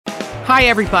Hi,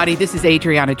 everybody. This is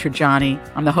Adriana Trajani.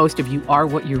 I'm the host of You Are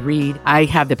What You Read. I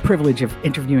have the privilege of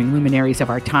interviewing luminaries of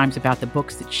our times about the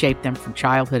books that shaped them from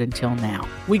childhood until now.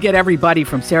 We get everybody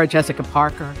from Sarah Jessica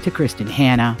Parker to Kristen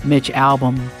Hanna, Mitch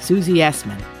Albom, Susie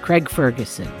Essman, Craig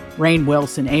Ferguson, Rainn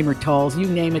Wilson, Amor Tolls, you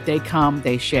name it, they come,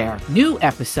 they share. New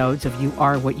episodes of You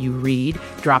Are What You Read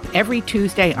drop every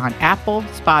Tuesday on Apple,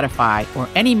 Spotify, or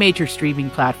any major streaming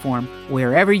platform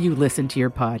wherever you listen to your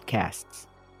podcasts.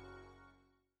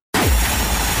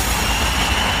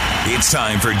 It's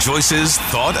time for Joyce's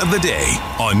Thought of the Day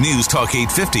on News Talk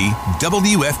 850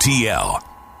 WFTL.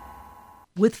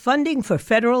 With funding for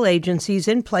federal agencies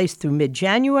in place through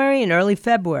mid-January and early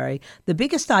February, the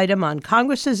biggest item on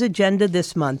Congress's agenda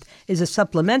this month is a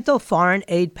supplemental foreign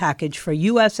aid package for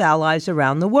U.S. allies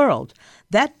around the world.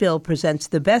 That bill presents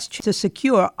the best to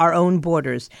secure our own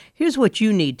borders. Here's what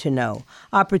you need to know.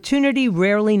 Opportunity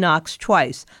rarely knocks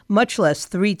twice, much less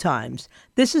 3 times.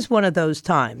 This is one of those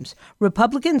times.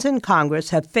 Republicans in Congress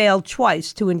have failed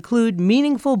twice to include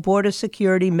meaningful border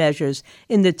security measures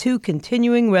in the 2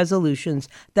 continuing resolutions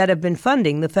that have been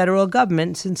funding the federal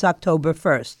government since October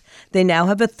 1st. They now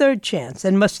have a 3rd chance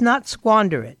and must not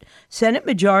squander it. Senate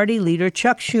Majority Leader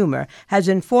Chuck Schumer has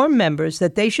informed members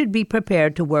that they should be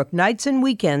prepared to work nights and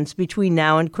weekends between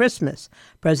now and Christmas.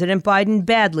 President Biden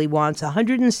badly wants a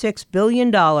 $106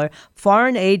 billion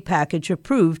foreign aid package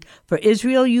approved for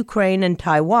Israel, Ukraine, and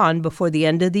Taiwan before the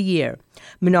end of the year.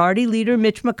 Minority Leader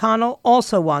Mitch McConnell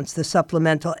also wants the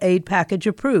supplemental aid package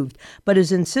approved, but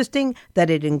is insisting that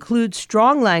it includes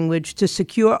strong language to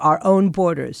secure our own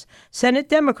borders. Senate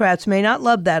Democrats may not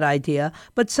love that idea,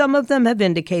 but some of them have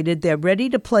indicated they're ready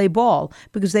to play ball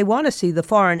because they want to see the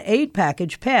foreign aid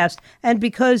package passed, and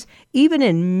because even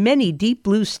in many deep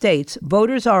blue states,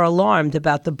 voters are alarmed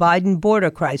about the Biden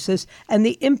border crisis and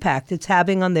the impact it's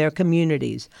having on their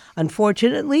communities.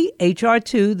 Unfortunately, H.R.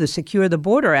 2, the Secure the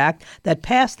Border Act, that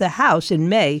passed the House in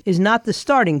May, is not the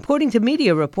starting. According to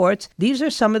media reports, these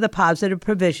are some of the positive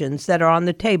provisions that are on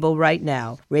the table right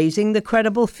now. Raising the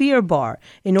credible fear bar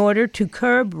in order to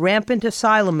curb rampant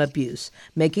asylum abuse.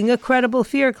 Making a credible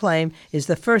fear claim is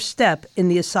the first step in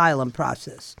the asylum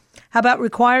process. How about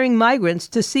requiring migrants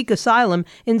to seek asylum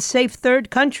in safe third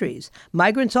countries?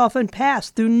 Migrants often pass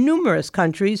through numerous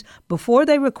countries before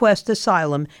they request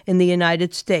asylum in the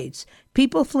United States.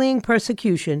 People fleeing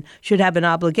persecution should have an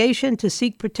obligation to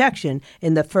seek protection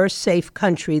in the first safe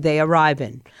country they arrive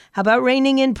in. How about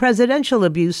reining in presidential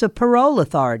abuse of parole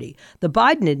authority? The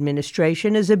Biden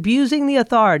administration is abusing the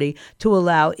authority to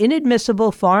allow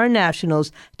inadmissible foreign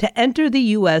nationals to enter the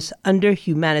U.S. under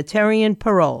humanitarian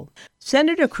parole.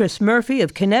 Senator Chris Murphy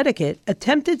of Connecticut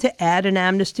attempted to add an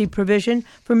amnesty provision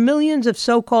for millions of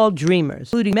so-called dreamers,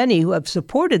 including many who have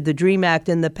supported the DREAM Act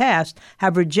in the past,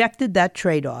 have rejected that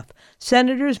trade-off.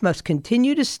 Senators must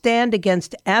continue to stand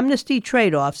against amnesty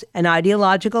trade-offs, and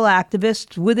ideological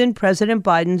activists within President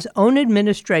Biden's own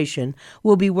administration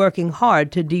will be working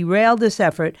hard to derail this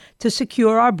effort to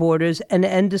secure our borders and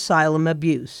end asylum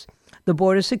abuse. The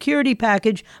border security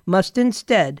package must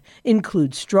instead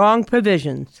include strong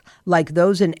provisions like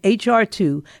those in H.R.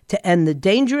 2 to end the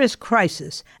dangerous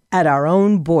crisis at our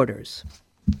own borders.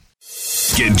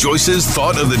 Get Joyce's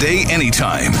Thought of the Day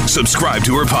anytime. Subscribe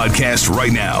to her podcast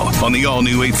right now on the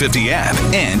all-new 850 app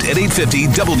and at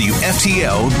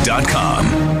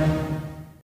 850WFTL.com.